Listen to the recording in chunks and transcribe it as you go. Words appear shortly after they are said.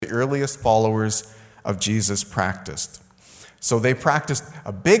earliest followers of Jesus practiced. So they practiced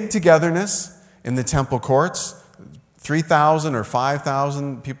a big togetherness in the temple courts. 3,000 or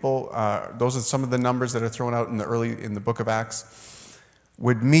 5,000 people, those are some of the numbers that are thrown out in the book of Acts,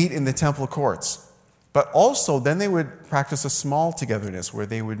 would meet in the temple courts. But also, then they would practice a small togetherness where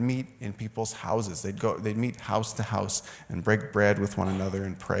they would meet in people's houses. They'd meet house to house and break bread with one another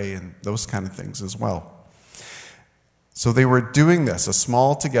and pray and those kind of things as well. So they were doing this, a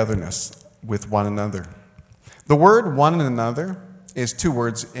small togetherness with one another. The word one another is two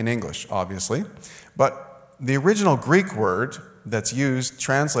words in English, obviously, but the original Greek word that's used,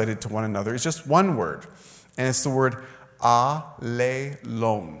 translated to one another, is just one word, and it's the word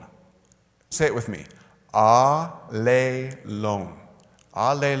allelon. Say it with me. Allelon.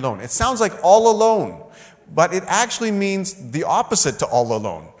 Allelon. It sounds like all alone, but it actually means the opposite to all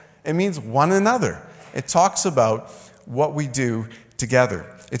alone. It means one another. It talks about what we do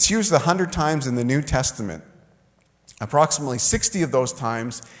together. It's used 100 times in the New Testament. Approximately 60 of those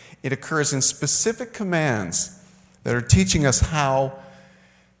times, it occurs in specific commands that are teaching us how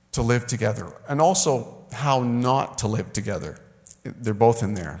to live together and also how not to live together. They're both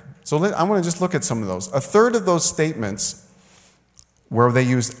in there. So I want to just look at some of those. A third of those statements where they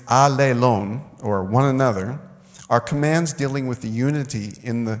use allelon, or one another, are commands dealing with the unity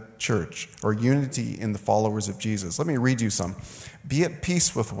in the church or unity in the followers of Jesus. Let me read you some. Be at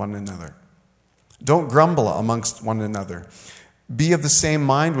peace with one another. Don't grumble amongst one another. Be of the same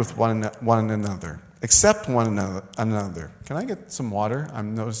mind with one another. Accept one another. Can I get some water?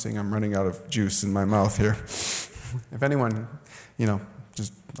 I'm noticing I'm running out of juice in my mouth here. If anyone,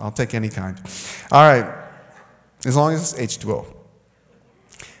 just I'll take any kind. All right. As long as it's H2O.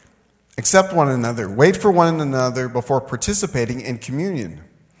 Accept one another. Wait for one another before participating in communion.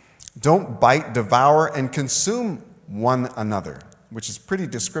 Don't bite, devour, and consume one another, which is pretty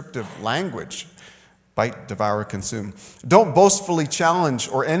descriptive language. Bite, devour, consume. Don't boastfully challenge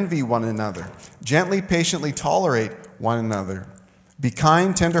or envy one another. Gently, patiently tolerate one another. Be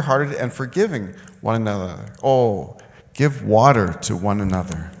kind, tender-hearted, and forgiving one another. Oh, give water to one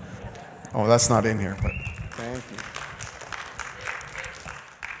another. Oh, that's not in here, but thank you.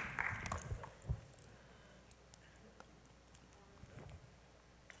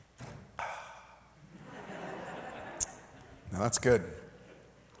 Now that's good.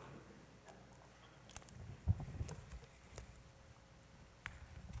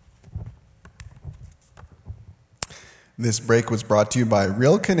 This break was brought to you by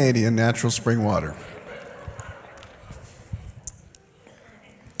Real Canadian Natural Spring Water.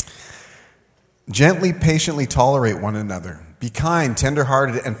 Gently, patiently tolerate one another. Be kind,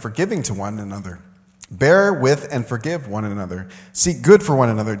 tender-hearted, and forgiving to one another. Bear with and forgive one another. Seek good for one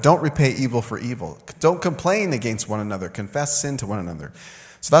another. Don't repay evil for evil. Don't complain against one another. Confess sin to one another.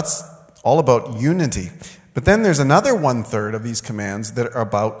 So that's all about unity. But then there's another 1/3 of these commands that are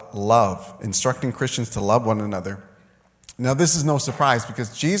about love, instructing Christians to love one another. Now, this is no surprise because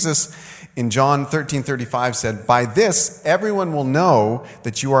Jesus in John 13:35 said, "By this, everyone will know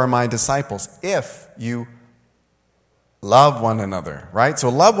that you are my disciples if you love one another," right? So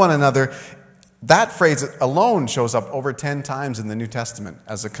love one another, that phrase alone shows up over 10 times in the New Testament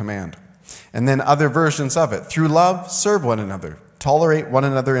as a command. And then other versions of it. Through love, serve one another. Tolerate one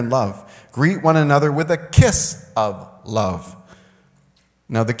another in love. Greet one another with a kiss of love.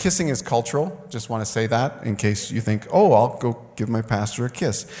 Now, the kissing is cultural. Just want to say that in case you think, oh, I'll go give my pastor a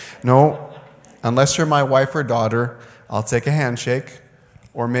kiss. No, unless you're my wife or daughter, I'll take a handshake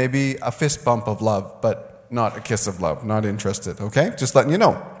or maybe a fist bump of love, but not a kiss of love. Not interested, okay? Just letting you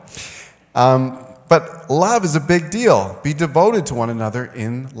know. But love is a big deal. Be devoted to one another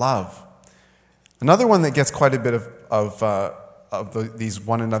in love. Another one that gets quite a bit of these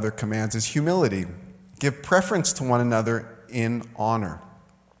one another commands is humility. Give preference to one another in honor.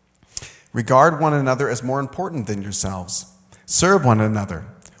 Regard one another as more important than yourselves. Serve one another.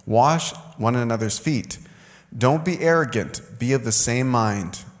 Wash one another's feet. Don't be arrogant. Be of the same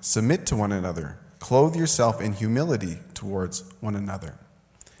mind. Submit to one another. Clothe yourself in humility towards one another.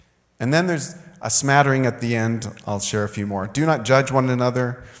 And then there's a smattering at the end. I'll share a few more. Do not judge one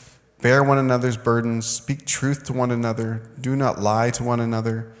another. Bear one another's burdens. Speak truth to one another. Do not lie to one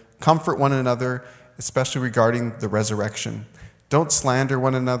another. Comfort one another, especially regarding the resurrection. Don't slander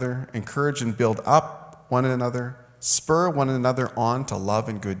one another. Encourage and build up one another. Spur one another on to love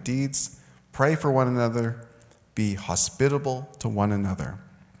and good deeds. Pray for one another. Be hospitable to one another.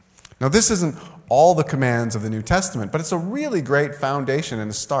 Now, this isn't all the commands of the New Testament, but it's a really great foundation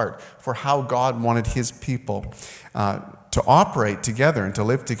and a start for how God wanted his people to operate together and to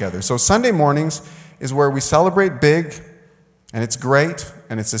live together. So Sunday mornings is where we celebrate big, and it's great,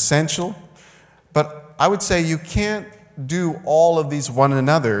 and it's essential. But I would say you can't do all of these one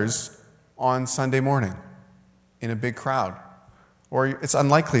another's on Sunday morning in a big crowd. Or it's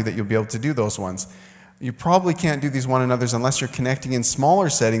unlikely that you'll be able to do those ones. You probably can't do these one another's unless you're connecting in smaller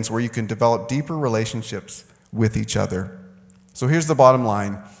settings where you can develop deeper relationships with each other. So here's the bottom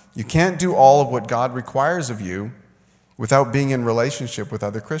line. You can't do all of what God requires of you without being in relationship with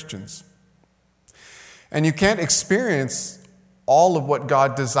other Christians. And you can't experience all of what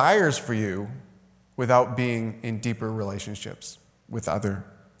God desires for you without being in deeper relationships with other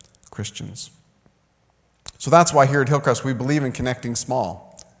Christians. So that's why here at Hillcrest we believe in connecting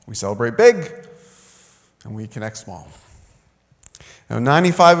small. We celebrate big and we connect small. Now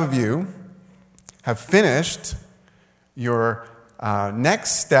 95 of you have finished your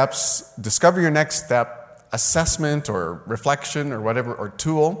next steps, discover your next step, assessment or reflection or whatever, or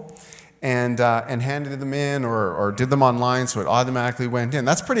tool, and handed them in or did them online so it automatically went in.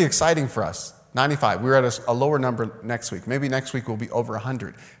 That's pretty exciting for us. 95. We're at a lower number next week. Maybe next week we'll be over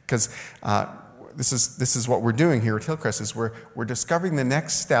 100 because this is what we're doing here at Hillcrest is we're discovering the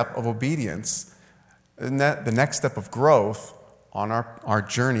next step of obedience and the next step of growth on our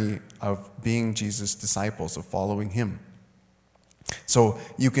journey of being Jesus' disciples, of following him. So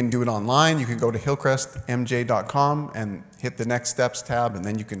you can do it online. You can go to hillcrestmj.com and hit the Next Steps tab, and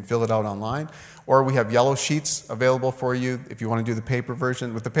then you can fill it out online. Or we have yellow sheets available for you if you want to do the paper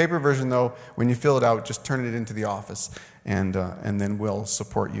version. With the paper version, though, when you fill it out, just turn it into the office, and then we'll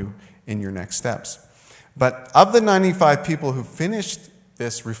support you in your next steps. But of the 95 people who finished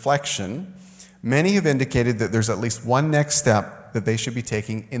this reflection, many have indicated that there's at least one next step that they should be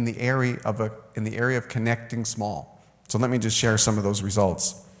taking in the area of connecting small. So let me just share some of those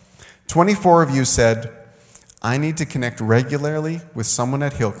results. 24 of you said, I need to connect regularly with someone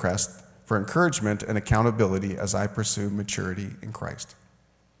at Hillcrest for encouragement and accountability as I pursue maturity in Christ.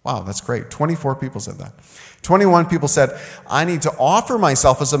 Wow, that's great. 24 people said that. 21 people said, I need to offer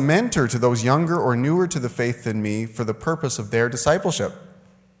myself as a mentor to those younger or newer to the faith than me for the purpose of their discipleship.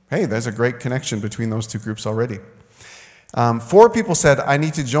 Hey, there's a great connection between those two groups already. 4 people said, I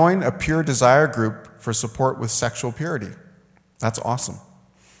need to join a Pure Desire group for support with sexual purity. That's awesome.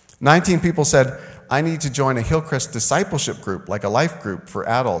 19 people said, I need to join a Hillcrest discipleship group, like a life group for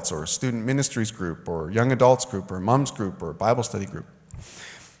adults, or a student ministries group, or young adults group, or moms group, or a Bible study group.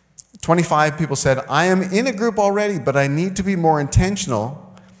 25 people said, I am in a group already, but I need to be more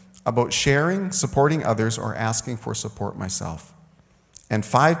intentional about sharing, supporting others, or asking for support myself. And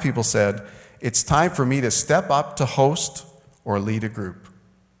 5 people said, it's time for me to step up to host or lead a group.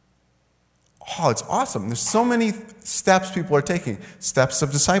 Oh, it's awesome. There's so many steps people are taking. Steps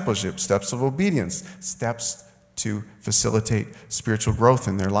of discipleship, steps of obedience, steps to facilitate spiritual growth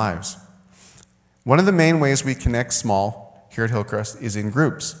in their lives. One of the main ways we connect small here at Hillcrest is in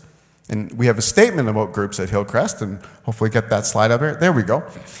groups. And we have a statement about groups at Hillcrest, and hopefully get that slide up here. There we go.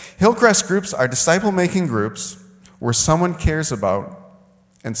 Hillcrest groups are disciple-making groups where someone cares about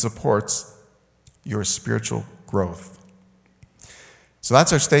and supports your spiritual growth. So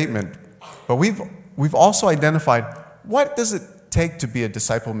that's our statement. But we've also identified what does it take to be a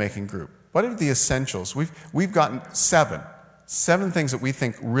disciple-making group? What are the essentials? We've gotten seven things that we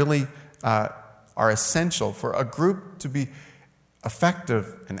think really are essential for a group to be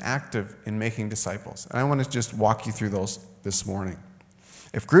effective and active in making disciples. And I want to just walk you through those this morning.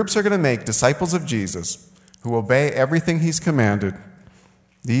 If groups are going to make disciples of Jesus who obey everything he's commanded,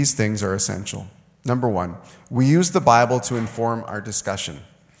 these things are essential. Number 1, we use the Bible to inform our discussion.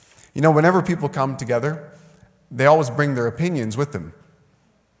 You know, whenever people come together, they always bring their opinions with them.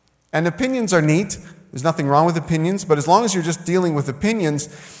 And opinions are neat. There's nothing wrong with opinions, but as long as you're just dealing with opinions,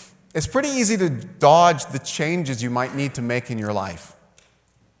 it's pretty easy to dodge the changes you might need to make in your life.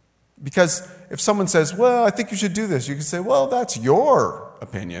 Because if someone says, well, I think you should do this, you can say, well, that's your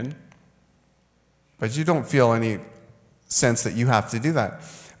opinion. But you don't feel any sense that you have to do that.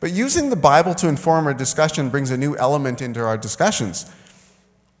 But using the Bible to inform our discussion brings a new element into our discussions.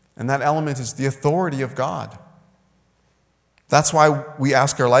 And that element is the authority of God. That's why we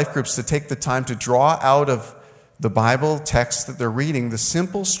ask our life groups to take the time to draw out of the Bible text that they're reading the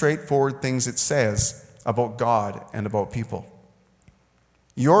simple, straightforward things it says about God and about people.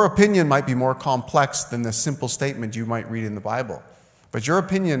 Your opinion might be more complex than the simple statement you might read in the Bible, but your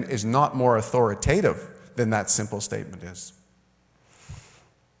opinion is not more authoritative than that simple statement is.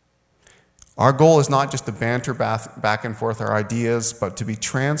 Our goal is not just to banter back and forth our ideas, but to be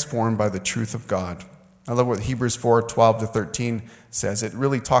transformed by the truth of God. I love what Hebrews 4:12-13 says. It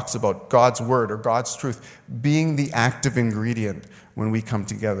really talks about God's word or God's truth being the active ingredient when we come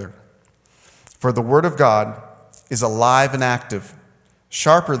together. For the word of God is alive and active,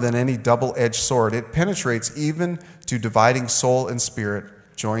 sharper than any double-edged sword. It penetrates even to dividing soul and spirit,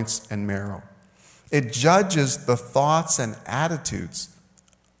 joints and marrow. It judges the thoughts and attitudes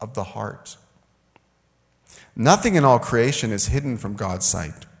of the heart. Nothing in all creation is hidden from God's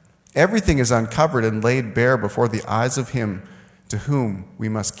sight. Everything is uncovered and laid bare before the eyes of Him to whom we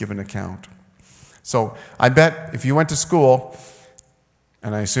must give an account. So I bet if you went to school,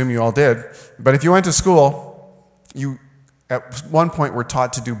 and I assume you all did, but if you went to school, you at one point were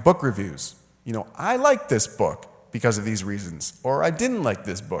taught to do book reviews. I like this book because of these reasons, or I didn't like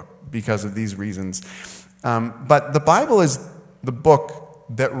this book because of these reasons. But the Bible is the book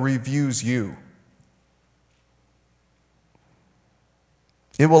that reviews you.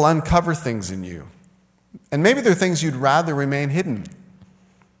 It will uncover things in you. And maybe there are things you'd rather remain hidden.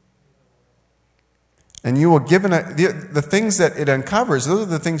 And you will give the things that it uncovers, those are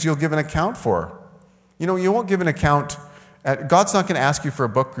the things you'll give an account for. You won't give an account. God's not going to ask you for a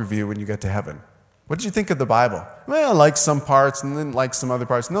book review when you get to heaven. What did you think of the Bible? Well, I like some parts and then like some other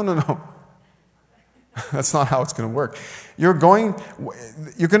parts. No. That's not how it's going to work. You're going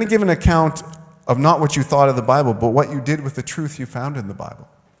to give an account of not what you thought of the Bible, but what you did with the truth you found in the Bible.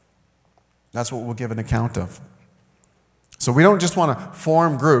 That's what we'll give an account of. So we don't just want to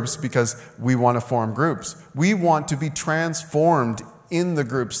form groups because we want to form groups. We want to be transformed in the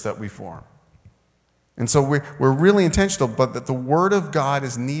groups that we form. And so we're really intentional, but that the Word of God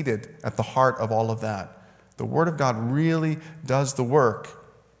is needed at the heart of all of that. The Word of God really does the work.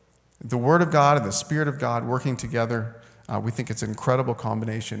 The Word of God and the Spirit of God working together, we think it's an incredible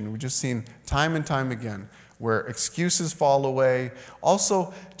combination. We've just seen time and time again where excuses fall away.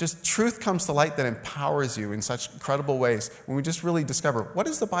 Also, just truth comes to light that empowers you in such incredible ways when we just really discover, what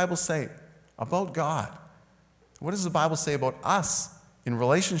does the Bible say about God? What does the Bible say about us in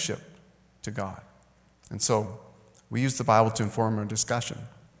relationship to God? And so we use the Bible to inform our discussion.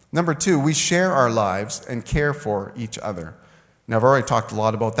 Number 2, we share our lives and care for each other. Now, I've already talked a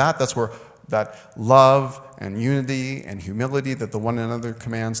lot about that. That's where that love and unity and humility that the one another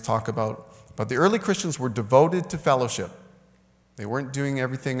commands talk about. But the early Christians were devoted to fellowship. They weren't doing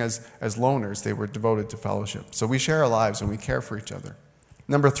everything as loners. They were devoted to fellowship. So we share our lives and we care for each other.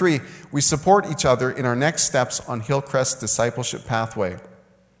 Number 3, we support each other in our next steps on Hillcrest's discipleship pathway.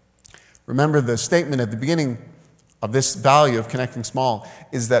 Remember, the statement at the beginning of this value of connecting small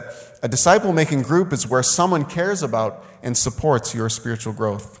is that a disciple-making group is where someone cares about and supports your spiritual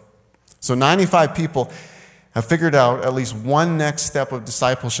growth. So 95 people have figured out at least one next step of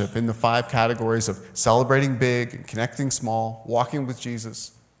discipleship in the 5 categories of celebrating big, connecting small, walking with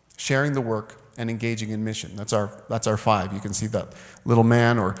Jesus, sharing the work, and engaging in mission. That's our 5. You can see that little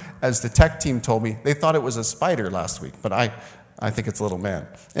man, or as the tech team told me, they thought it was a spider last week, but I think it's a little man.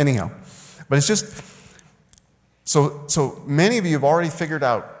 Anyhow, but it's just, so many of you have already figured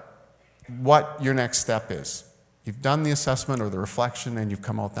out what your next step is. You've done the assessment or the reflection and you've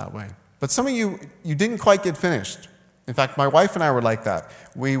come out that way. But some of you didn't quite get finished. In fact, my wife and I were like that.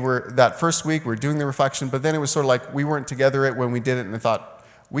 That first week, we were doing the reflection, but then it was sort of like we weren't together when we did it, and I thought,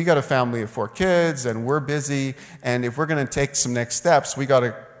 we got a family of 4 kids, and we're busy, and if we're going to take some next steps, we got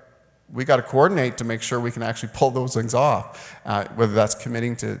to coordinate to make sure we can actually pull those things off, whether that's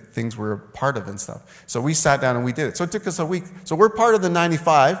committing to things we're a part of and stuff. So we sat down and we did it. So it took us a week. So we're part of the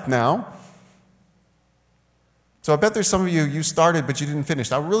 95 now. So I bet there's some of you started, but you didn't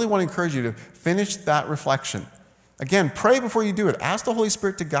finish. I really want to encourage you to finish that reflection. Again, pray before you do it. Ask the Holy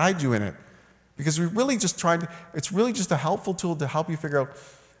Spirit to guide you in it. Because it's really just a helpful tool to help you figure out,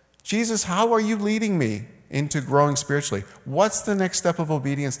 Jesus, how are you leading me into growing spiritually? What's the next step of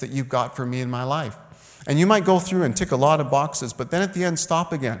obedience that you've got for me in my life? And you might go through and tick a lot of boxes, but then at the end,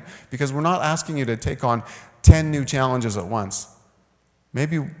 stop again. Because we're not asking you to take on 10 new challenges at once.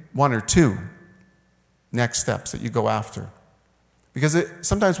 Maybe 1 or 2 next steps that you go after. Because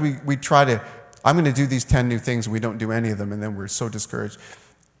sometimes we try to, I'm going to do these 10 new things, and we don't do any of them, and then we're so discouraged.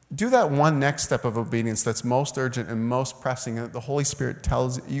 Do that one next step of obedience that's most urgent and most pressing, and the Holy Spirit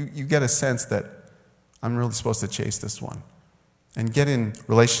tells you, you get a sense that I'm really supposed to chase this one. And get in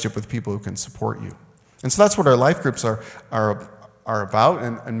relationship with people who can support you. And so that's what our life groups are about,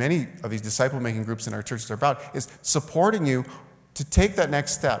 and many of these disciple-making groups in our churches are about, is supporting you to take that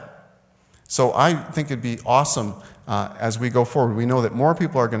next step. So I think it'd be awesome as we go forward. We know that more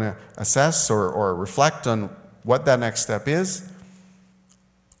people are going to assess or reflect on what that next step is.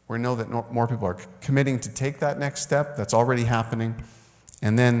 We know that more people are committing to take that next step. That's already happening.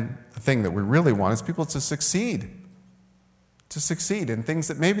 And then the thing that we really want is people to succeed in things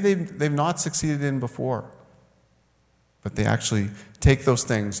that maybe they've not succeeded in before. But they actually take those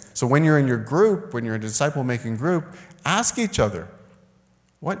things. So when you're in your group, when you're in a disciple-making group, ask each other,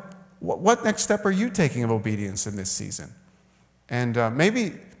 What next step are you taking of obedience in this season? And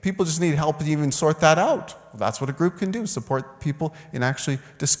maybe people just need help to even sort that out. Well, that's what a group can do, support people in actually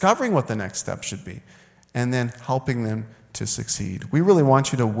discovering what the next step should be and then helping them to succeed. We really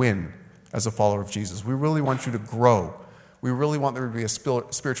want you to win as a follower of Jesus. We really want you to grow. We really want there to be a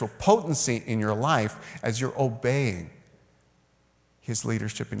spiritual potency in your life as you're obeying his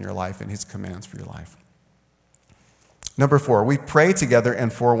leadership in your life and his commands for your life. Number 4, we pray together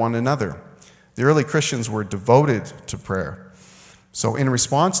and for one another. The early Christians were devoted to prayer. So in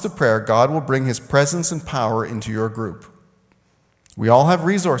response to prayer, God will bring his presence and power into your group. We all have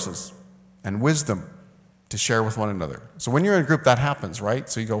resources and wisdom to share with one another. So when you're in a group, that happens, right?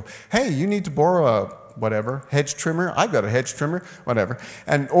 So you go, hey, you need to borrow a whatever, hedge trimmer. I've got a hedge trimmer, whatever.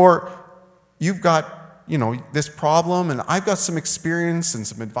 Or you've got, this problem and I've got some experience and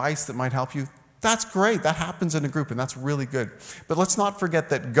some advice that might help you. That's great. That happens in a group and that's really good. But let's not forget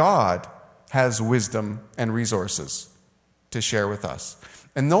that God has wisdom and resources to share with us.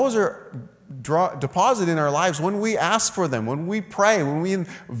 And those are deposited in our lives when we ask for them, when we pray, when we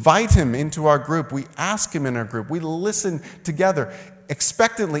invite him into our group, we ask him in our group, we listen together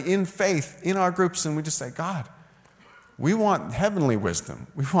expectantly in faith in our groups, and we just say, God, we want heavenly wisdom.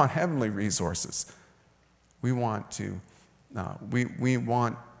 We want heavenly resources. We want we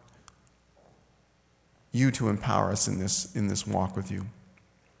want you to empower us in this walk with you.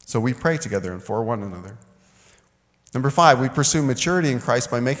 So we pray together and for one another. Number 5, we pursue maturity in Christ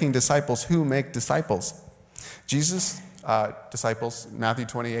by making disciples who make disciples. Jesus' disciples, Matthew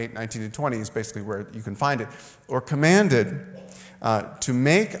 28, 19-20 is basically where you can find it, or commanded to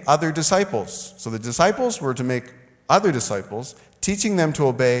make other disciples. So the disciples were to make other disciples, teaching them to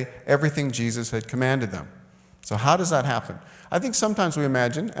obey everything Jesus had commanded them. So how does that happen? I think sometimes we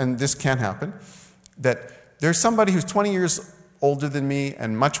imagine, and this can happen, that there's somebody who's 20 years older than me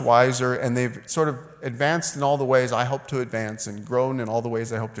and much wiser, and they've sort of advanced in all the ways I hope to advance and grown in all the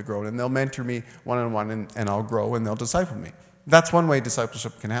ways I hope to grow. And they'll mentor me one-on-one, and I'll grow, and they'll disciple me. That's one way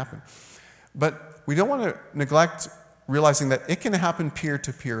discipleship can happen. But we don't want to neglect realizing that it can happen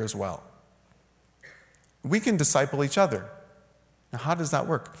peer-to-peer as well. We can disciple each other. Now, how does that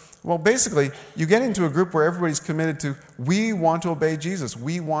work? Well, basically, you get into a group where everybody's committed to, we want to obey Jesus.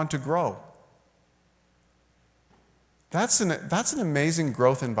 We want to grow. That's an amazing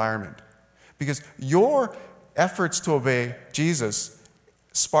growth environment because your efforts to obey Jesus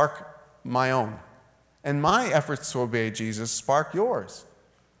spark my own. And my efforts to obey Jesus spark yours.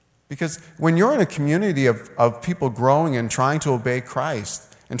 Because when you're in a community of people growing and trying to obey Christ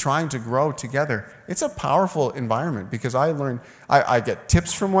and trying to grow together, it's a powerful environment because I get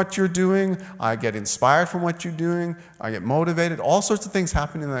tips from what you're doing, I get inspired from what you're doing, I get motivated, all sorts of things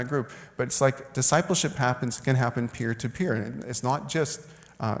happen in that group. But it's like discipleship can happen peer-to-peer. And it's not just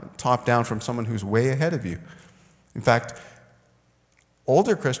top-down from someone who's way ahead of you. In fact,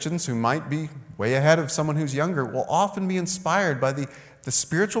 older Christians who might be way ahead of someone who's younger will often be inspired by the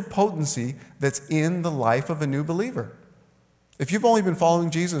spiritual potency that's in the life of a new believer. If you've only been following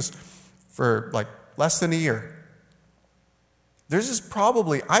Jesus for like less than a year,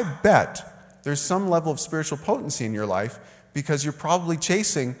 I bet there's some level of spiritual potency in your life because you're probably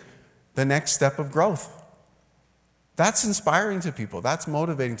chasing the next step of growth. That's inspiring to people. That's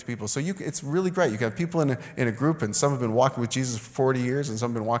motivating to people. So it's really great. You can have people in a group, and some have been walking with Jesus for 40 years, and some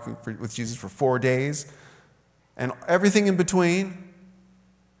have been walking with Jesus for 4 days, and everything in between.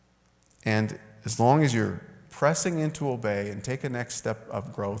 And as long as you're pressing in to obey and take a next step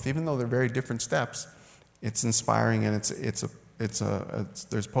of growth, even though they're very different steps, it's inspiring and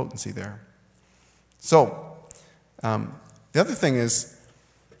there's potency there. So the other thing is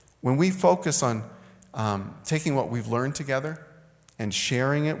when we focus on taking what we've learned together and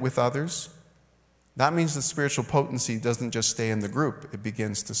sharing it with others, that means the spiritual potency doesn't just stay in the group, it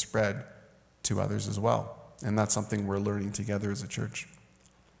begins to spread to others as well. And that's something we're learning together as a church.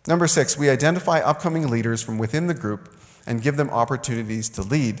 Number 6, we identify upcoming leaders from within the group and give them opportunities to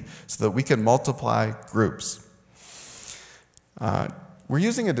lead so that we can multiply groups. We're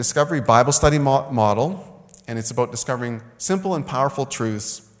using a Discovery Bible study model, and it's about discovering simple and powerful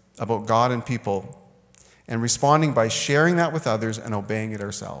truths about God and people and responding by sharing that with others and obeying it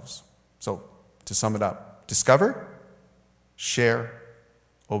ourselves. So, to sum it up, discover, share,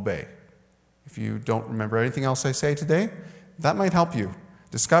 obey. If you don't remember anything else I say today, that might help you.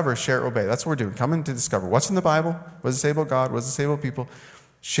 Discover, share, obey. That's what we're doing. Come in to discover. What's in the Bible? What does it say about God? What does it say about people?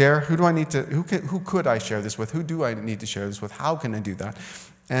 Share. Who could I share this with? Who do I need to share this with? How can I do that?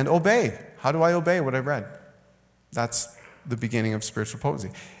 And obey. How do I obey what I've read? That's the beginning of spiritual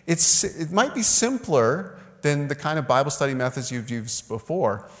potency. It might be simpler than the kind of Bible study methods you've used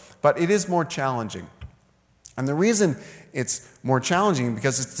before, but it is more challenging. And the reason it's more challenging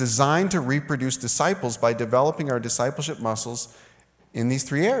because it's designed to reproduce disciples by developing our discipleship muscles in these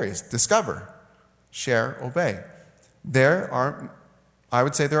three areas: discover, share, obey. I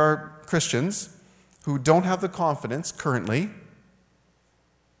would say there are Christians who don't have the confidence currently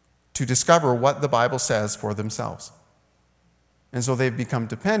to discover what the Bible says for themselves. And so they've become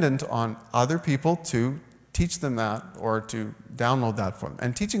dependent on other people to teach them that or to download that for them.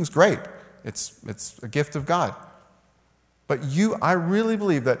 And teaching's great. It's a gift of God. But I really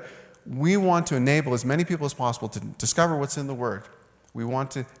believe that we want to enable as many people as possible to discover what's in the Word. We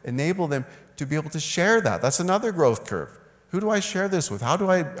want to enable them to be able to share that. That's another growth curve. Who do I share this with? How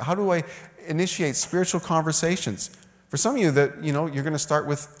do I initiate spiritual conversations? For some of you that, you're going to start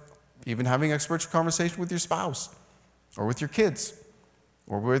with even having a spiritual conversation with your spouse or with your kids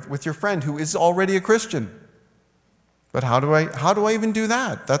or with your friend who is already a Christian. But how do I even do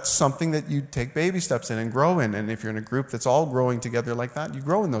that? That's something that you take baby steps in and grow in. And if you're in a group that's all growing together like that, you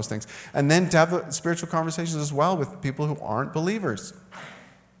grow in those things. And then to have spiritual conversations as well with people who aren't believers.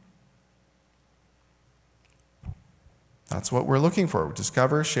 That's what we're looking for.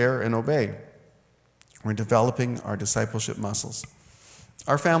 Discover, share, and obey. We're developing our discipleship muscles.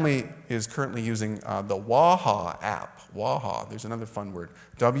 Our family is currently using the Waha app. Waha, there's another fun word.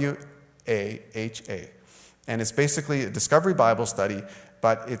 W-A-H-A. And it's basically a discovery Bible study,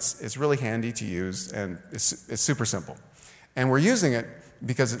 but it's really handy to use, and it's super simple. And we're using it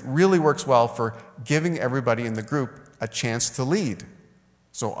because it really works well for giving everybody in the group a chance to lead.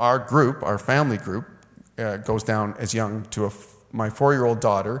 So our group, our family group, goes down as young to my 4-year-old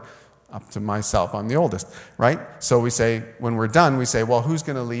daughter up to myself. I'm the oldest, right? So we say, when we're done, we say, well, who's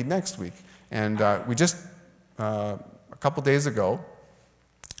going to lead next week? And we just, a couple days ago,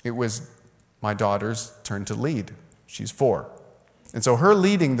 it was my daughter's turn to lead. She's 4. And so her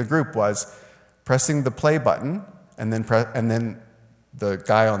leading the group was pressing the play button, and then the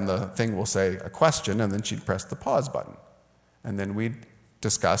guy on the thing will say a question, and then she'd press the pause button. And then we'd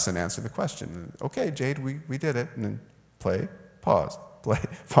discuss and answer the question. And, okay, Jade, we did it. And then play, pause, play,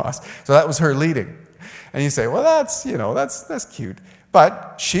 pause. So that was her leading. And you say, well, that's cute.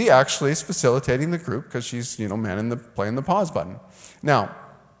 But she actually is facilitating the group because she's, playing the pause button. Now,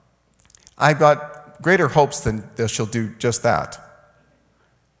 I've got greater hopes that she'll do just that.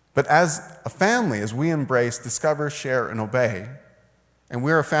 But as a family, as we embrace, discover, share, and obey, and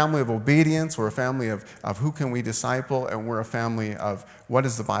we're a family of obedience, we're a family of who can we disciple, and we're a family of what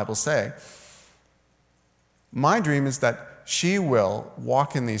does the Bible say, my dream is that she will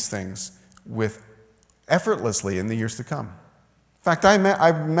walk in these things effortlessly in the years to come. In fact, I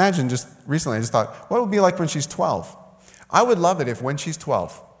imagined just recently, I just thought, what would it be like when she's 12? I would love it if when she's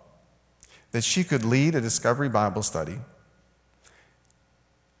 12, that she could lead a Discovery Bible study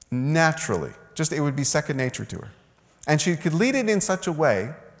naturally. Just it would be second nature to her. And she could lead it in such a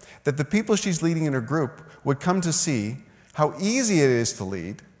way that the people she's leading in her group would come to see how easy it is to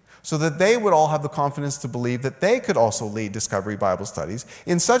lead, so that they would all have the confidence to believe that they could also lead Discovery Bible studies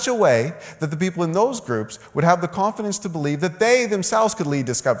in such a way that the people in those groups would have the confidence to believe that they themselves could lead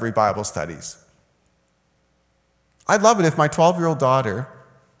Discovery Bible studies. I'd love it if my 12-year-old daughter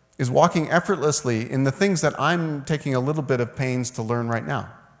is walking effortlessly in the things that I'm taking a little bit of pains to learn right now.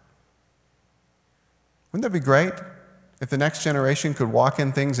 Wouldn't that be great? If the next generation could walk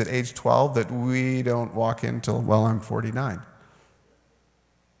in things at age 12 that we don't walk in till, I'm 49.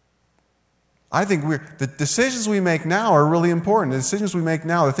 I think the decisions we make now are really important. The decisions we make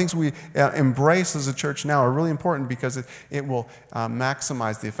now, the things we embrace as a church now are really important because it will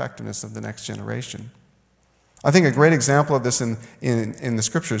maximize the effectiveness of the next generation. I think a great example of this in the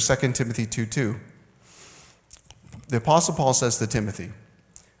Scriptures, 2 Timothy 2:2. The Apostle Paul says to Timothy,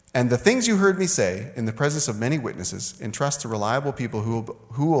 "And the things you heard me say in the presence of many witnesses, entrust to reliable people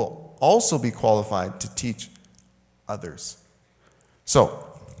who will also be qualified to teach others." So,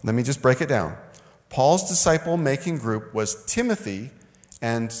 let me just break it down. Paul's disciple-making group was Timothy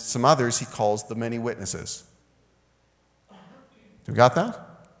and some others he calls the many witnesses. You got that?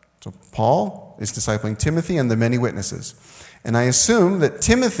 So Paul is discipling Timothy and the many witnesses. And I assume that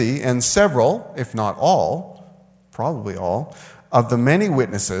Timothy and several, if not all, probably all, of the many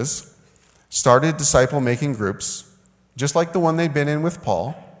witnesses started disciple-making groups, just like the one they'd been in with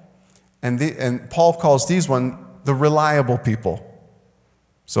Paul. And Paul calls these one the reliable people.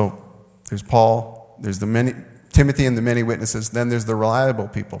 So there's Paul, there's Timothy and the many witnesses, then there's the reliable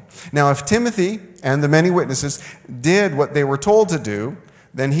people. Now, if Timothy and the many witnesses did what they were told to do,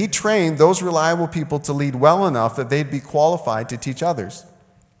 then he trained those reliable people to lead well enough that they'd be qualified to teach others.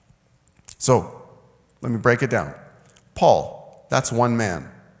 So, Let me break it down. Paul, that's one man.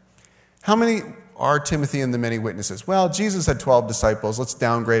 How many are Timothy and the many witnesses? Well, Jesus had 12 disciples. Let's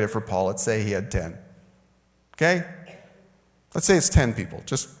downgrade it for Paul. Let's say he had 10. Okay? Let's say it's 10 people,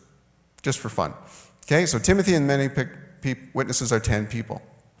 just for fun. Okay, so Timothy and many witnesses are 10 people.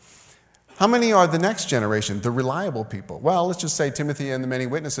 How many are the next generation, the reliable people? Well, let's just say Timothy and the many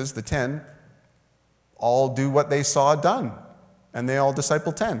witnesses, the 10, all do what they saw done, and they all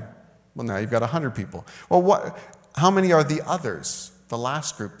disciple 10. Well, now you've got 100 people. Well, how many are the others, the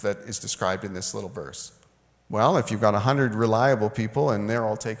last group that is described in this little verse? Well, if you've got 100 reliable people and they're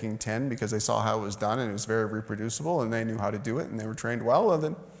all taking 10 because they saw how it was done and it was very reproducible and they knew how to do it and they were trained well,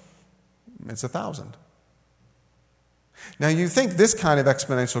 then it's 1,000. Now, you think this kind of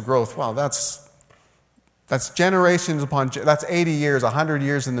exponential growth, wow, that's generations that's 80 years, 100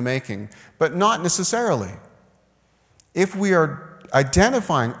 years in the making, but not necessarily. If we are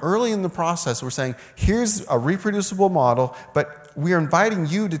identifying early in the process, we're saying, here's a reproducible model, but we are inviting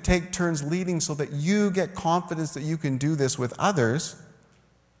you to take turns leading so that you get confidence that you can do this with others.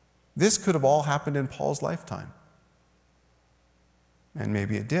 This could have all happened in Paul's lifetime. And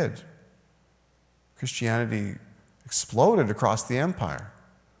maybe it did. Christianity exploded across the empire.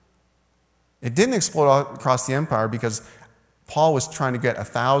 It didn't explode across the empire because Paul was trying to get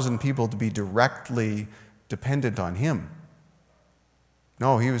 1,000 people to be directly dependent on him.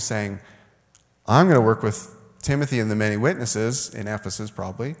 No, he was saying, I'm going to work with Timothy and the many witnesses, in Ephesus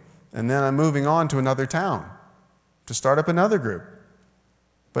probably, and then I'm moving on to another town to start up another group.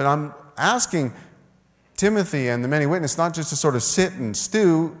 But I'm asking Timothy and the many witnesses not just to sort of sit and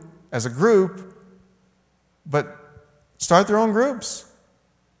stew as a group, but start their own groups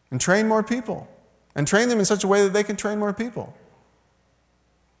and train more people and train them in such a way that they can train more people.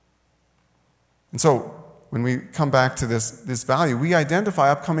 And so when we come back to this value, we identify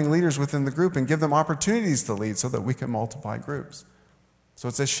upcoming leaders within the group and give them opportunities to lead so that we can multiply groups. So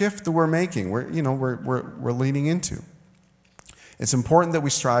it's a shift that we're making, we're leaning into. It's important that we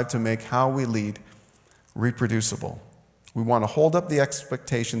strive to make how we lead reproducible. We want to hold up the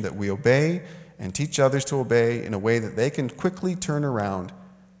expectation that we obey and teach others to obey in a way that they can quickly turn around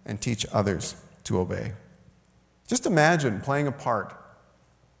and teach others to obey. Just imagine playing a part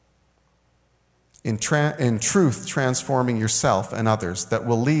in truth transforming yourself and others that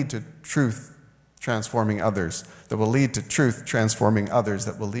will lead to truth transforming others, that will lead to truth transforming others,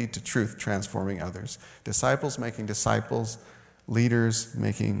 that will lead to truth transforming others. Disciples making disciples, leaders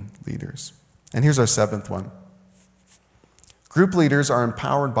making leaders. And here's our seventh one. Group leaders are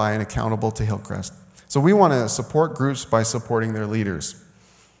empowered by and accountable to Hillcrest. So we want to support groups by supporting their leaders.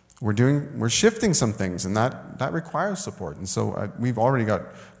 We're shifting some things, and that requires support. And so we've already got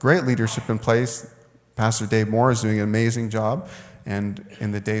great leadership in place. Pastor Dave Moore is doing an amazing job, and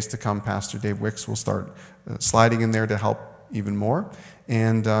in the days to come, Pastor Dave Wicks will start sliding in there to help even more.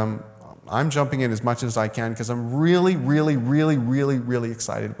 And I'm jumping in as much as I can because I'm really, really, really, really, really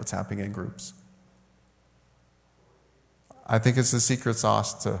excited what's happening in groups. I think it's the secret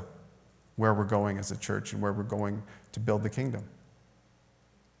sauce to where we're going as a church and where we're going to build the kingdom,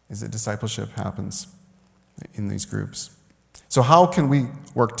 is that discipleship happens in these groups. So how can we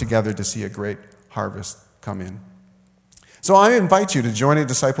work together to see a great harvest come in? So I invite you to join a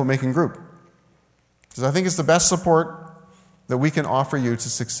disciple-making group, because I think it's the best support that we can offer you to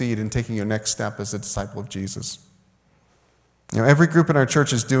succeed in taking your next step as a disciple of Jesus. Every group in our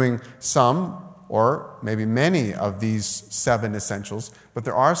church is doing some or maybe many of these 7 essentials, but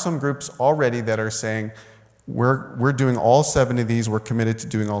there are some groups already that are saying, we're doing all 7 of these, we're committed to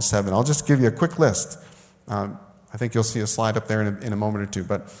doing all 7. I'll just give you a quick list. I think you'll see a slide up there in a moment or two,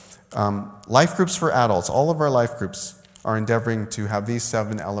 but life groups for adults, all of our life groups are endeavoring to have these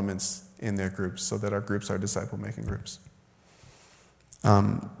 7 elements in their groups so that our groups are disciple-making groups.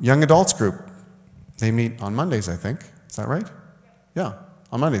 Young adults group, they meet on Mondays, I think. Is that right? Yeah,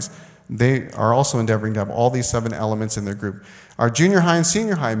 on Mondays. They are also endeavoring to have all these 7 elements in their group. Our junior high and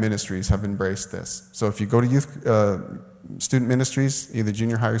senior high ministries have embraced this. So if you go to youth student ministries, either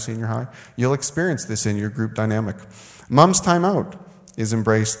junior high or senior high, you'll experience this in your group dynamic. Mom's Time Out is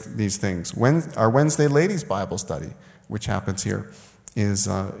embraced these things. Our Wednesday Ladies Bible Study, which happens here, is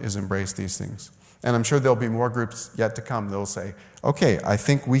embraced these things. And I'm sure there'll be more groups yet to come. They'll say, okay, I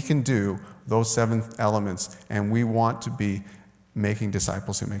think we can do those 7 elements, and we want to be making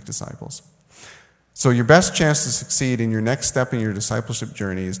disciples who make disciples. So your best chance to succeed in your next step in your discipleship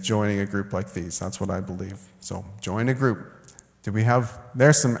journey is joining a group like these. That's what I believe. So join a group.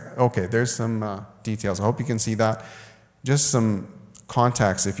 There's some details. I hope you can see that. Just some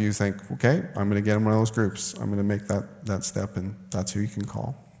contacts if you think, okay, I'm going to get in one of those groups. I'm going to make that step, and that's who you can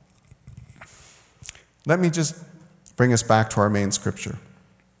call. Let me just bring us back to our main scripture.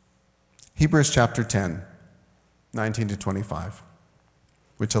 Hebrews chapter 10, 19 to 25,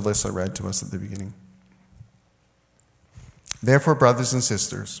 which Alyssa read to us at the beginning. Therefore, brothers and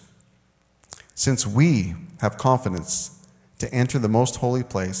sisters, since we have confidence to enter the most holy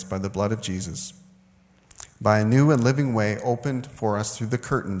place by the blood of Jesus, by a new and living way opened for us through the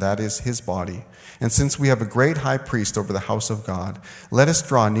curtain, that is his body. And since we have a great high priest over the house of God, let us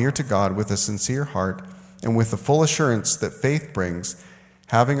draw near to God with a sincere heart and with the full assurance that faith brings,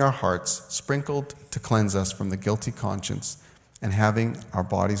 having our hearts sprinkled to cleanse us from the guilty conscience and having our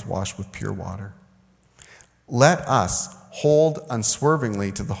bodies washed with pure water. Let us hold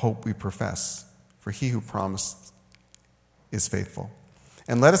unswervingly to the hope we profess, for he who promised is faithful.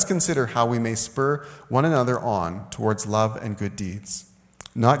 And let us consider how we may spur one another on towards love and good deeds,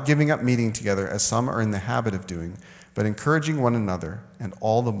 not giving up meeting together as some are in the habit of doing, but encouraging one another, and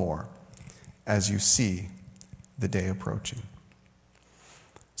all the more as you see the day approaching.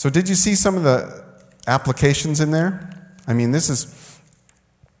 So did you see some of the applications in there? I mean, there's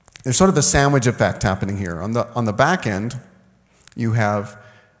sort of a sandwich effect happening here. On the back end, you have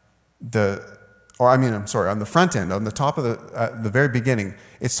on the front end, on the top of the very beginning,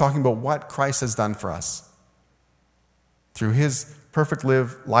 it's talking about what Christ has done for us. Through his perfect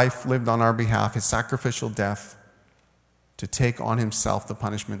life lived on our behalf, his sacrificial death to take on himself the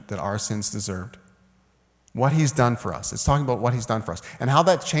punishment that our sins deserved. What he's done for us. It's talking about what he's done for us and how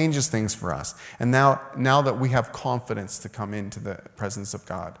that changes things for us. And now that we have confidence to come into the presence of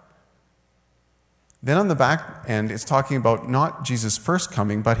God. Then on the back end, it's talking about not Jesus' first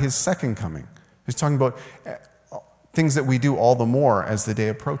coming, but his second coming. It's talking about things that we do all the more as the day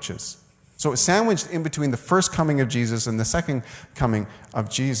approaches. So it's sandwiched in between the first coming of Jesus and the second coming of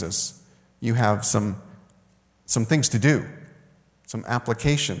Jesus. You have some things to do, some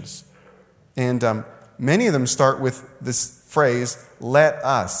applications. And many of them start with this phrase, let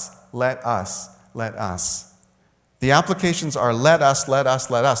us, let us, let us. The applications are let us, let us,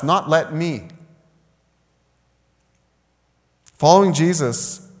 let us, not let me. Following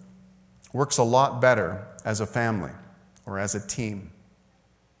Jesus works a lot better as a family or as a team.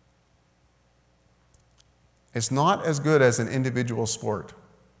 It's not as good as an individual sport.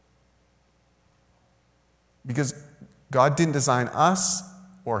 Because God didn't design us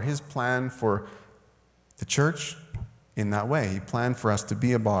or his plan for the church in that way. He planned for us to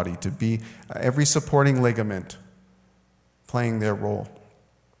be a body, to be every supporting ligament playing their role.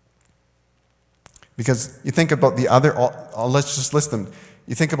 Because you think about the other, let's just list them.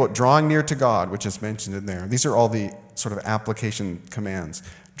 You think about drawing near to God, which is mentioned in there. These are all the sort of application commands.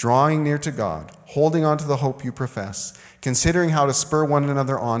 Drawing near to God, holding on to the hope you profess, considering how to spur one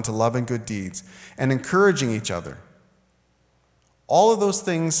another on to love and good deeds, and encouraging each other. All of those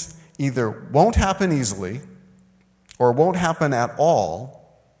things either won't happen easily or won't happen at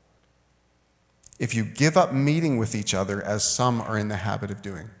all if you give up meeting with each other as some are in the habit of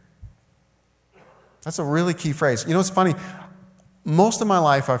doing. That's a really key phrase. You know, it's funny. Most of my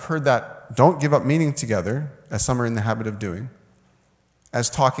life, I've heard that don't give up meeting together, as some are in the habit of doing, as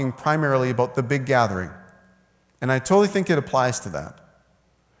talking primarily about the big gathering. And I totally think it applies to that.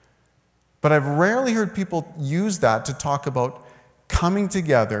 But I've rarely heard people use that to talk about coming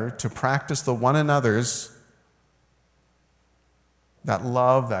together to practice the one another's, that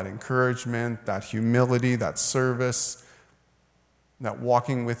love, that encouragement, that humility, that service, that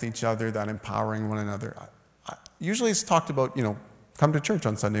walking with each other, that empowering one another. Usually it's talked about, come to church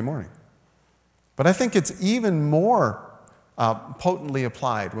on Sunday morning. But I think it's even more potently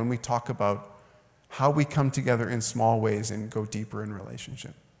applied when we talk about how we come together in small ways and go deeper in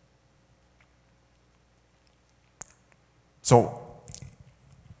relationship. So,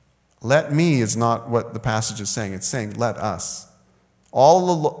 let me is not what the passage is saying. It's saying, let us.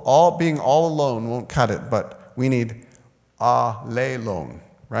 Being all alone won't cut it, but we need alone,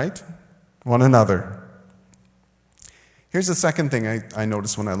 right? One another. Here's the second thing I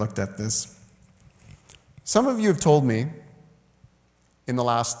noticed when I looked at this. Some of you have told me in the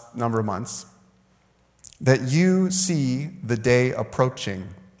last number of months that you see the day approaching.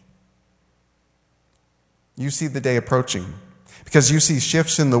 You see the day approaching because you see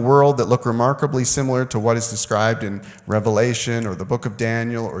shifts in the world that look remarkably similar to what is described in Revelation or the book of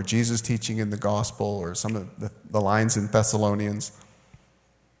Daniel or Jesus' teaching in the gospel or some of the lines in Thessalonians.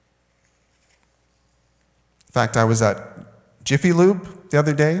 In fact, I was at Jiffy Lube the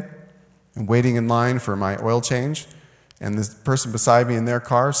other day and waiting in line for my oil change. And this person beside me in their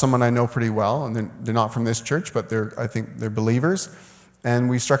car, someone I know pretty well, and they're not from this church, but I think they're believers. And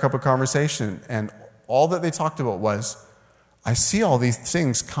we struck up a conversation, and all that they talked about was, I see all these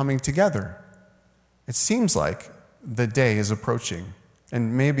things coming together. it seems like the day is approaching,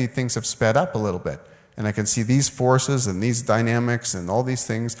 and maybe things have sped up a little bit. And I can see these forces and these dynamics and all these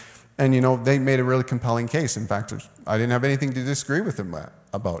things. And, they made a really compelling case. In fact, I didn't have anything to disagree with them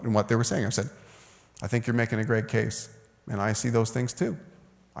about in what they were saying. I said, I think you're making a great case. And I see those things too.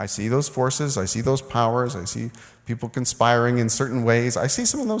 I see those forces. I see those powers. I see people conspiring in certain ways. I see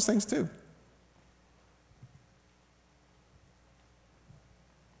some of those things too.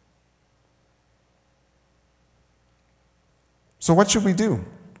 So what should we do?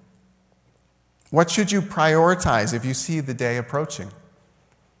 What should you prioritize if you see the day approaching?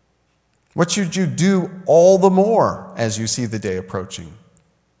 What should you do all the more as you see the day approaching?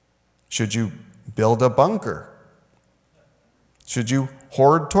 Should you build a bunker? Should you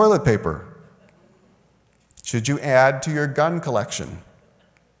hoard toilet paper? Should you add to your gun collection?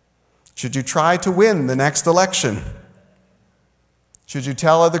 Should you try to win the next election? Should you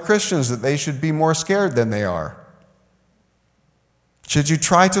tell other Christians that they should be more scared than they are? Should you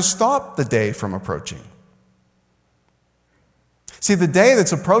try to stop the day from approaching? See, the day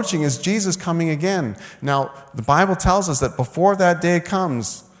that's approaching is Jesus coming again. Now, the Bible tells us that before that day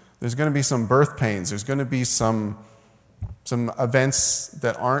comes, there's going to be some birth pains. There's going to be some events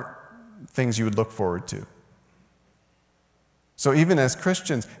that aren't things you would look forward to. So even as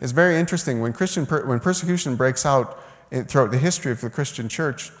Christians, it's very interesting. When persecution breaks out throughout the history of the Christian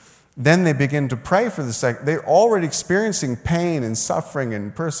church, then they begin to pray for the sake. They're already experiencing pain and suffering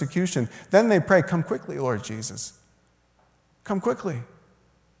and persecution. Then they pray, come quickly, Lord Jesus. Come quickly.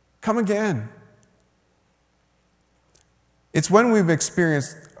 Come again. It's when we've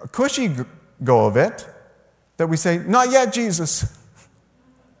experienced a cushy go of it that we say, not yet, Jesus.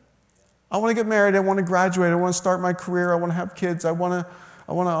 I want to get married. I want to graduate. I want to start my career. I want to have kids. I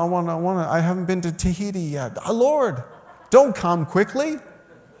haven't been to Tahiti yet. Lord, don't come quickly.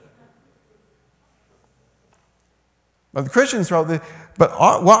 But the Christians throughout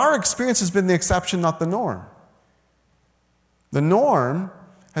our experience has been the exception, not the norm. The norm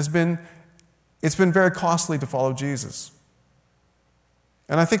has been, it's been very costly to follow Jesus.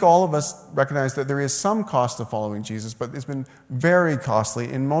 And I think all of us recognize that there is some cost to following Jesus, but it's been very costly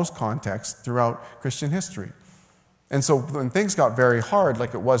in most contexts throughout Christian history. And so when things got very hard,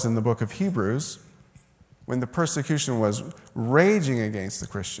 like it was in the book of Hebrews, when the persecution was raging against the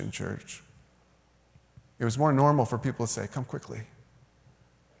Christian church, it was more normal for people to say, come quickly.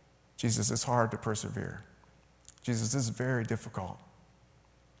 Jesus, it's hard to persevere. Jesus, this is very difficult.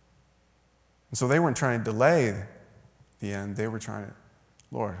 And so they weren't trying to delay the end. They were trying to,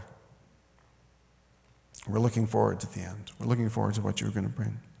 Lord, we're looking forward to the end. We're looking forward to what you're going to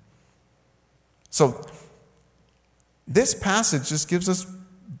bring. So this passage just gives us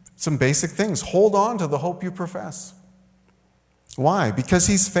some basic things. Hold on to the hope you profess. Why? Because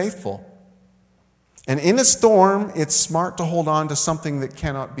he's faithful. And in a storm, it's smart to hold on to something that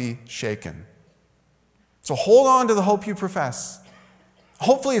cannot be shaken. So hold on to the hope you profess.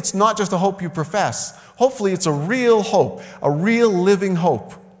 Hopefully it's not just a hope you profess. Hopefully it's a real hope, a real living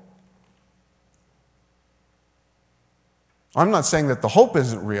hope. I'm not saying that the hope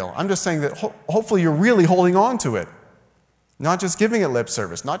isn't real. I'm just saying that hopefully you're really holding on to it. Not just giving it lip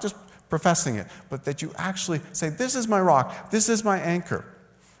service, not just professing it, but that you actually say, this is my rock, this is my anchor.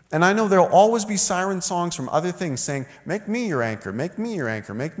 And I know there will always be siren songs from other things saying, make me your anchor, make me your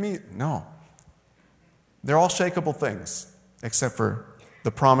anchor, make me. No. They're all shakable things, except for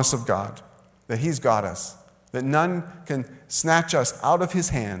the promise of God, that he's got us, that none can snatch us out of his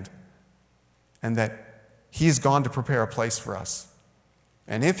hand, and that he's gone to prepare a place for us.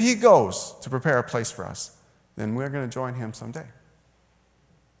 And if he goes to prepare a place for us, then we're going to join him someday.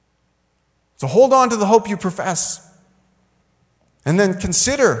 So hold on to the hope you profess. And then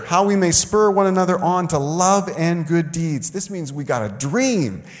consider how we may spur one another on to love and good deeds. This means we got to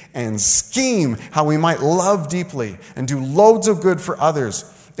dream and scheme how we might love deeply and do loads of good for others,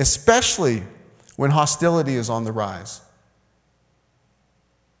 especially when hostility is on the rise.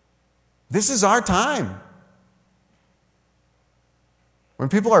 This is our time. When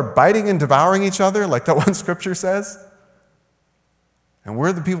people are biting and devouring each other, like that one scripture says, and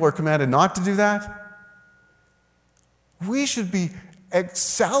we're the people who are commanded not to do that, we should be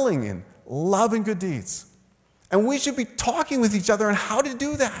excelling in love and good deeds. And we should be talking with each other on how to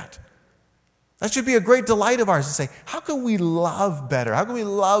do that. That should be a great delight of ours to say, how can we love better? How can we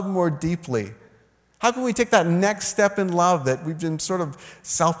love more deeply? How can we take that next step in love that we've been sort of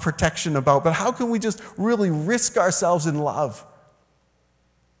self-protection about, but how can we just really risk ourselves in love?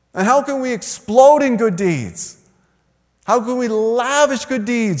 And how can we explode in good deeds? How can we lavish good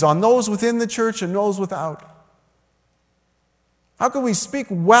deeds on those within the church and those without? How can we speak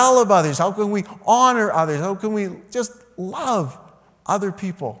well of others? How can we honor others? How can we just love other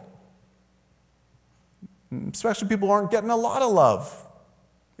people? Especially people who aren't getting a lot of love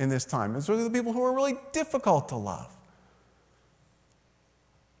in this time. It's really the people who are really difficult to love.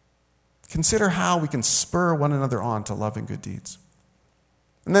 Consider how we can spur one another on to love and good deeds.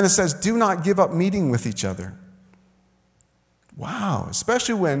 And then it says, do not give up meeting with each other. Wow,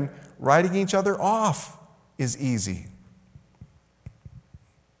 especially when writing each other off is easy.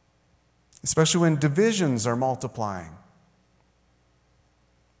 Especially when divisions are multiplying.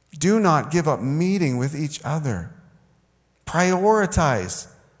 Do not give up meeting with each other. Prioritize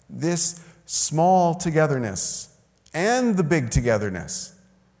this small togetherness and the big togetherness.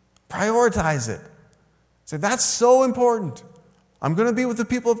 Prioritize it. Say, that's so important. I'm going to be with the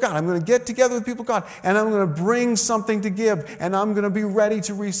people of God. I'm going to get together with the people of God, and I'm going to bring something to give, and I'm going to be ready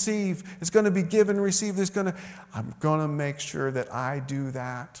to receive. It's going to be give and receive. I'm going to make sure that I do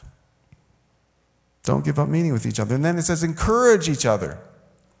that. Don't give up meeting with each other. And then it says, encourage each other.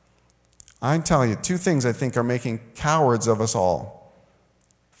 I'm telling you, two things I think are making cowards of us all.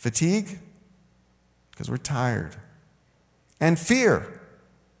 Fatigue, because we're tired. And fear,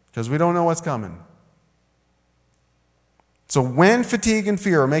 because we don't know what's coming. So when fatigue and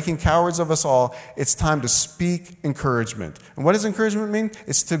fear are making cowards of us all, it's time to speak encouragement. And what does encouragement mean?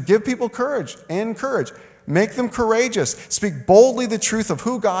 It's to give people courage and encourage. Make them courageous. Speak boldly the truth of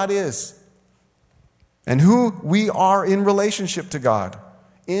who God is and who we are in relationship to God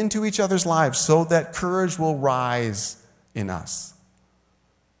into each other's lives so that courage will rise in us.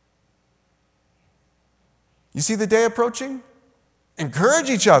 You see the day approaching? Encourage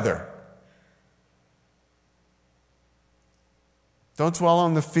each other. Don't dwell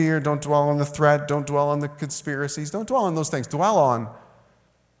on the fear. Don't dwell on the threat. Don't dwell on the conspiracies. Don't dwell on those things. Dwell on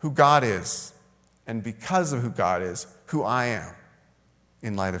who God is. And because of who God is, who I am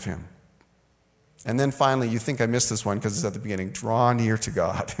in light of Him. And then finally, you think I missed this one because it's at the beginning. Draw near to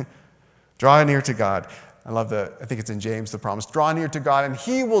God. Draw near to God. I think it's in James, the promise. Draw near to God and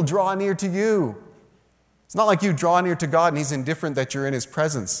He will draw near to you. It's not like you draw near to God and He's indifferent that you're in His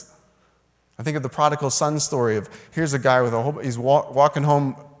presence. I think of the prodigal son story of here's a guy with he's walking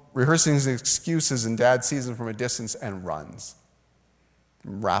home, rehearsing his excuses, and dad sees him from a distance and runs.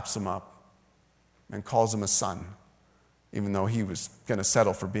 And wraps him up and calls him a son, even though he was going to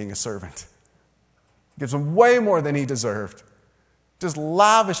settle for being a servant. Gives him way more than he deserved. Just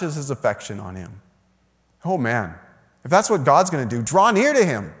lavishes his affection on him. Oh man, if that's what God's going to do, draw near to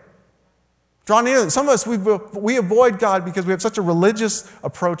Him. Draw near to Him. Some of us, we avoid God because we have such a religious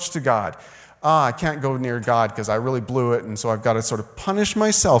approach to God. I can't go near God because I really blew it, and so I've got to sort of punish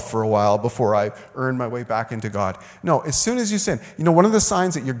myself for a while before I earn my way back into God. No, as soon as you sin, one of the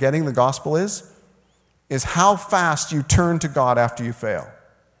signs that you're getting the gospel is how fast you turn to God after you fail.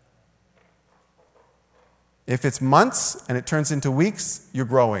 If it's months and it turns into weeks, you're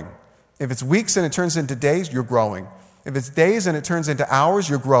growing. If it's weeks and it turns into days, you're growing. If it's days and it turns into hours,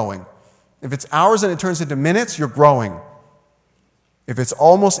 you're growing. If it's hours and it turns into minutes, you're growing. If it's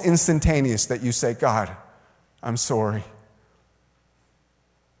almost instantaneous that you say, God, I'm sorry.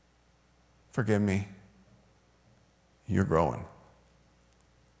 Forgive me. You're growing.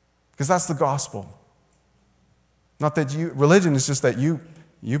 Because that's the gospel. Not that religion is just that you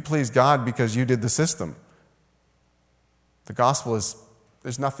please God because you did the system. The gospel is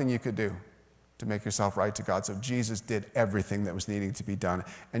there's nothing you could do to make yourself right to God. So Jesus did everything that was needing to be done.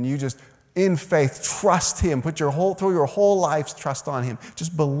 And you just, in faith, trust Him. Throw your whole life's trust on Him.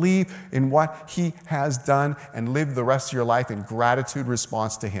 Just believe in what He has done and live the rest of your life in gratitude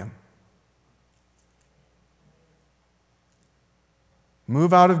response to Him.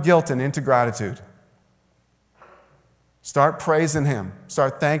 Move out of guilt and into gratitude. Start praising Him.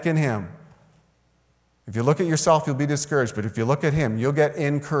 Start thanking Him. If you look at yourself, you'll be discouraged. But if you look at Him, you'll get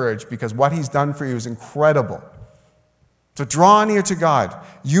encouraged because what He's done for you is incredible. So draw near to God.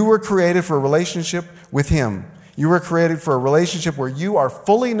 You were created for a relationship with Him. You were created for a relationship where you are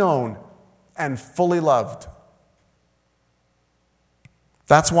fully known and fully loved.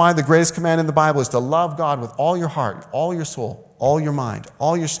 That's why the greatest command in the Bible is to love God with all your heart, all your soul, all your mind,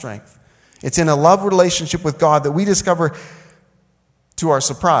 all your strength. It's in a love relationship with God that we discover, to our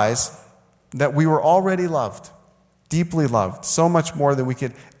surprise, that we were already loved, deeply loved, so much more than we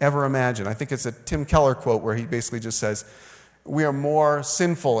could ever imagine. I think it's a Tim Keller quote where he basically just says, we are more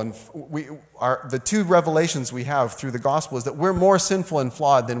sinful, and the two revelations we have through the gospel is that we're more sinful and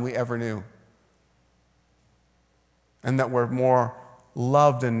flawed than we ever knew. And that we're more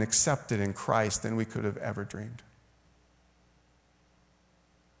loved and accepted in Christ than we could have ever dreamed.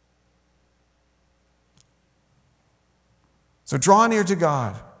 So draw near to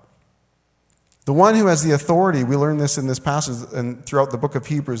God. The one who has the authority, we learn this in this passage and throughout the book of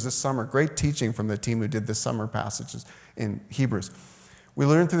Hebrews this summer. Great teaching from the team who did this summer passages in Hebrews. We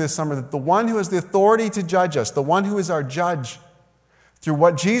learned through this summer that the one who has the authority to judge us, the one who is our judge, through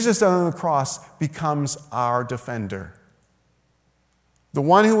what Jesus did on the cross, becomes our defender. The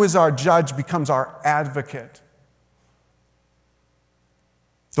one who is our judge becomes our advocate.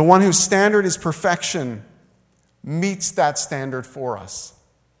 The one whose standard is perfection meets that standard for us.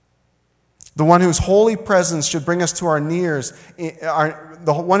 The one whose holy presence should bring us to our knees,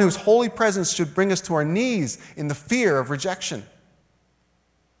 the one whose holy presence should bring us to our knees in the fear of rejection.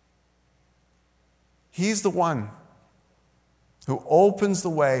 He's the one who opens the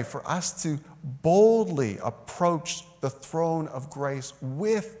way for us to boldly approach the throne of grace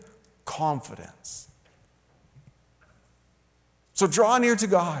with confidence. So draw near to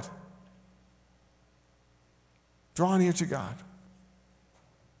God. Draw near to God.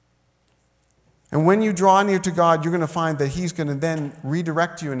 And when you draw near to God, you're going to find that He's going to then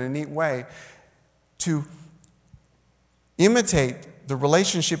redirect you in a neat way to imitate the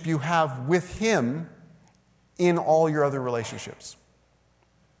relationship you have with Him in all your other relationships.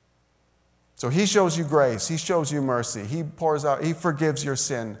 So He shows you grace. He shows you mercy. He pours out, He forgives your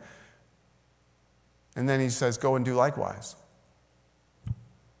sin. And then He says, go and do likewise.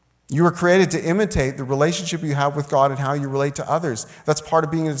 You were created to imitate the relationship you have with God and how you relate to others. That's part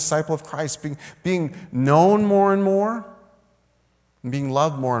of being a disciple of Christ. Being known more and more and being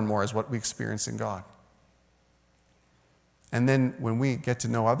loved more and more is what we experience in God. And then when we get to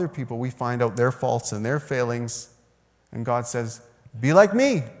know other people, we find out their faults and their failings. And God says, be like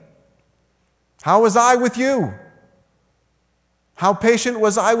me. How was I with you? How patient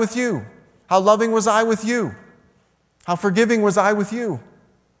was I with you? How loving was I with you? How forgiving was I with you?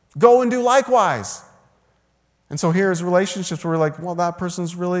 Go and do likewise. And so here's relationships where we're like, well, that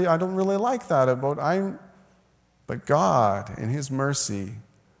person's really, I don't really like that about, but God, in His mercy,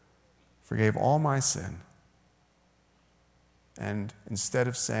 forgave all my sin. And instead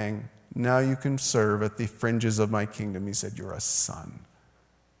of saying, now you can serve at the fringes of my kingdom, He said, you're a son.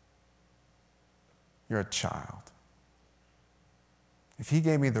 You're a child. If He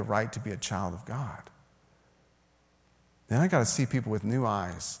gave me the right to be a child of God, then I got to see people with new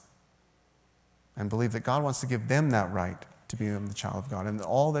eyes and believe that God wants to give them that right to be the child of God. And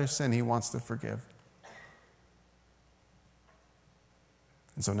all their sin He wants to forgive.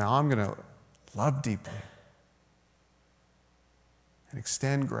 And so now I'm going to love deeply and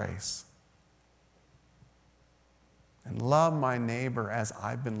extend grace and love my neighbor as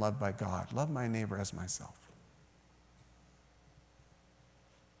I've been loved by God. Love my neighbor as myself.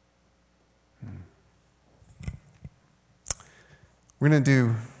 We're going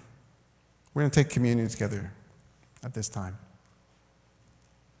to take communion together at this time.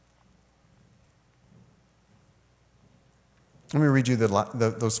 Let me read you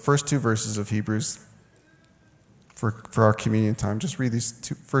those first two verses of Hebrews for our communion time. Just read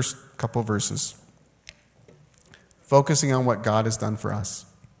these first couple verses, focusing on what God has done for us.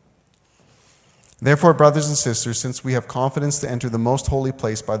 Therefore, brothers and sisters, since we have confidence to enter the most holy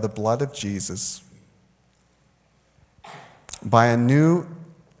place by the blood of Jesus, by a new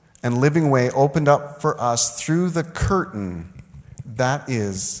and living way opened up for us through the curtain that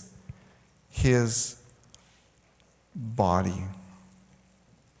is His body.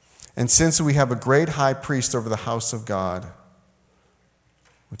 And since we have a great high priest over the house of God,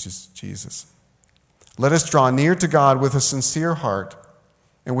 which is Jesus, let us draw near to God with a sincere heart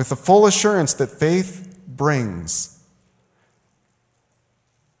and with the full assurance that faith brings,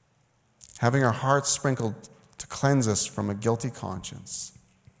 having our hearts sprinkled to cleanse us from a guilty conscience,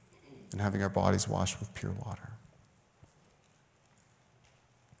 and having our bodies washed with pure water.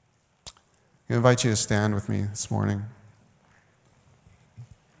 I invite you to stand with me this morning.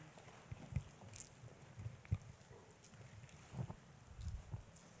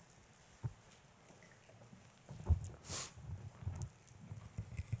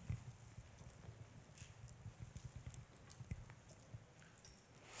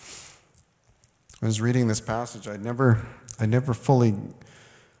 I was reading this passage. I'd never fully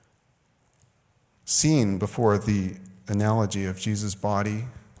seen before the analogy of Jesus' body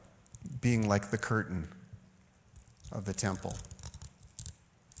being like the curtain of the temple.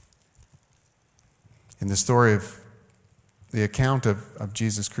 In the story of the account of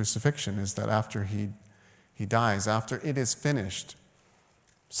Jesus' crucifixion is that after he dies, after it is finished,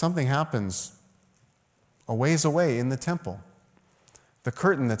 something happens a ways away in the temple. The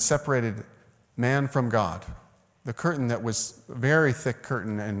curtain that separated man from God, the curtain that was a very thick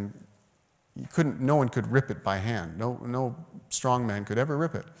curtain and no one could rip it by hand. No strong man could ever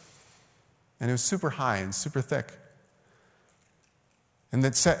rip it. And it was super high and super thick. And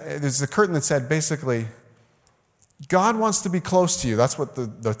there's a curtain that said basically, God wants to be close to you. That's what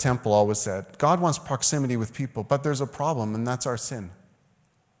the temple always said. God wants proximity with people, but there's a problem, and that's our sin.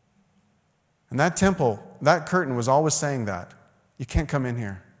 And that temple, that curtain was always saying that. You can't come in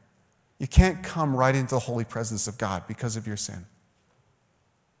here. You can't come right into the holy presence of God because of your sin.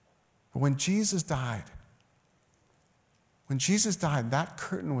 But when Jesus died, that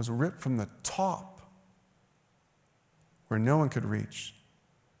curtain was ripped from the top, where no one could reach,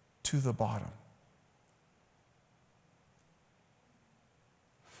 to the bottom.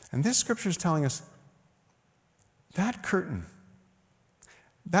 And this scripture is telling us that curtain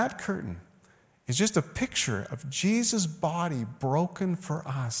is just a picture of Jesus' body broken for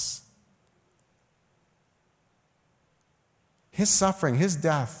us. His suffering, his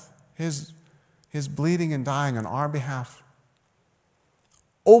death, his bleeding and dying on our behalf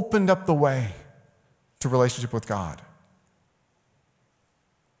opened up the way to relationship with God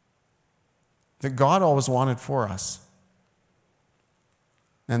that God always wanted for us,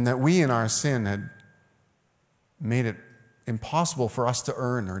 and that we in our sin had made it impossible for us to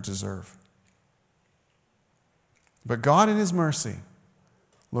earn or deserve. But God in his mercy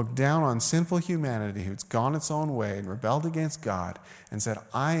looked down on sinful humanity who's gone its own way and rebelled against God and said,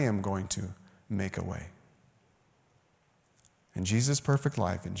 I am going to make a way. And Jesus' perfect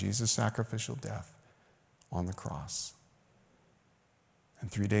life and Jesus' sacrificial death on the cross.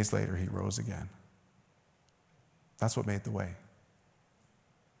 And 3 days later, he rose again. That's what made the way.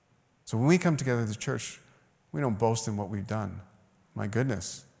 So when we come together as a church, we don't boast in what we've done. My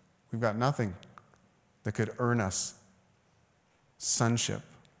goodness, we've got nothing that could earn us sonship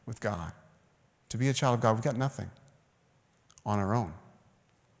with God. To be a child of God, we've got nothing on our own.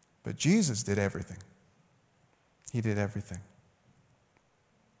 But Jesus did everything. He did everything.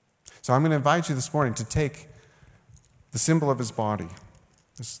 So I'm going to invite you this morning to take the symbol of his body,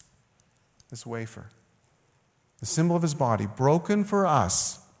 this wafer, the symbol of his body, broken for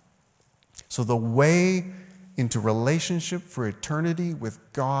us, so the way into relationship for eternity with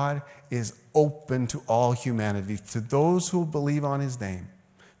God is open to all humanity, to those who will believe on his name,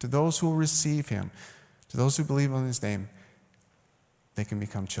 to those who will receive him, to those who believe on his name. They can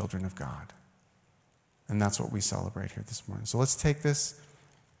become children of God. And that's what we celebrate here this morning. So let's take this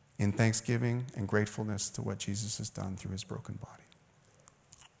in thanksgiving and gratefulness to what Jesus has done through his broken body.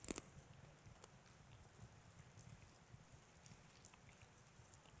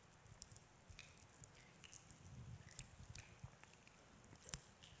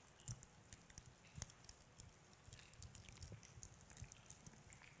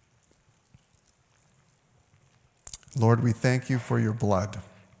 Lord, we thank you for your blood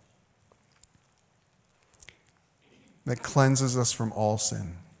that cleanses us from all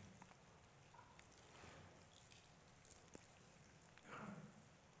sin.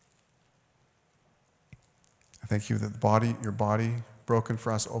 I thank you that your body broken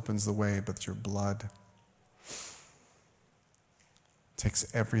for us opens the way, but your blood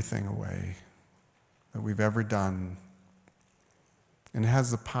takes everything away that we've ever done, and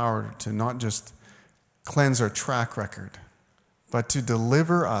has the power to not just cleanse our track record, but to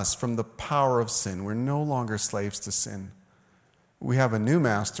deliver us from the power of sin. We're no longer slaves to sin. We have a new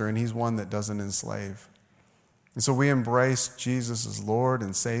master, and he's one that doesn't enslave. And so we embrace Jesus as Lord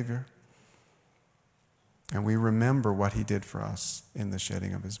and Savior, and we remember what he did for us in the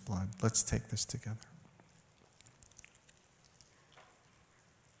shedding of his blood. Let's take this together.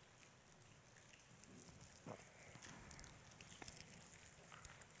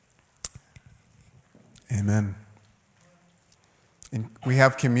 Amen. And we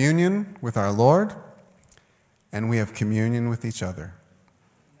have communion with our Lord, and we have communion with each other.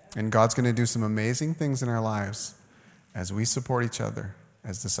 And God's going to do some amazing things in our lives as we support each other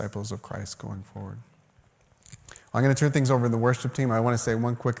as disciples of Christ going forward. I'm going to turn things over to the worship team. I want to say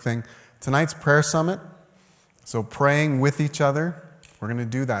one quick thing. Tonight's prayer summit, so praying with each other, we're going to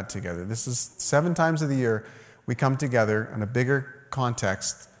do that together. This is 7 times of the year we come together in a bigger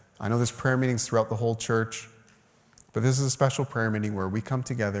context. I know there's prayer meetings throughout the whole church, but this is a special prayer meeting where we come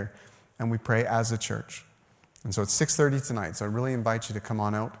together and we pray as a church. And so it's 6:30 tonight, so I really invite you to come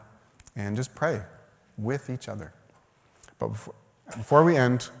on out and just pray with each other. But before we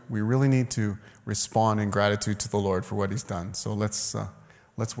end, we really need to respond in gratitude to the Lord for what he's done. So let's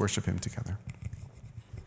worship him together.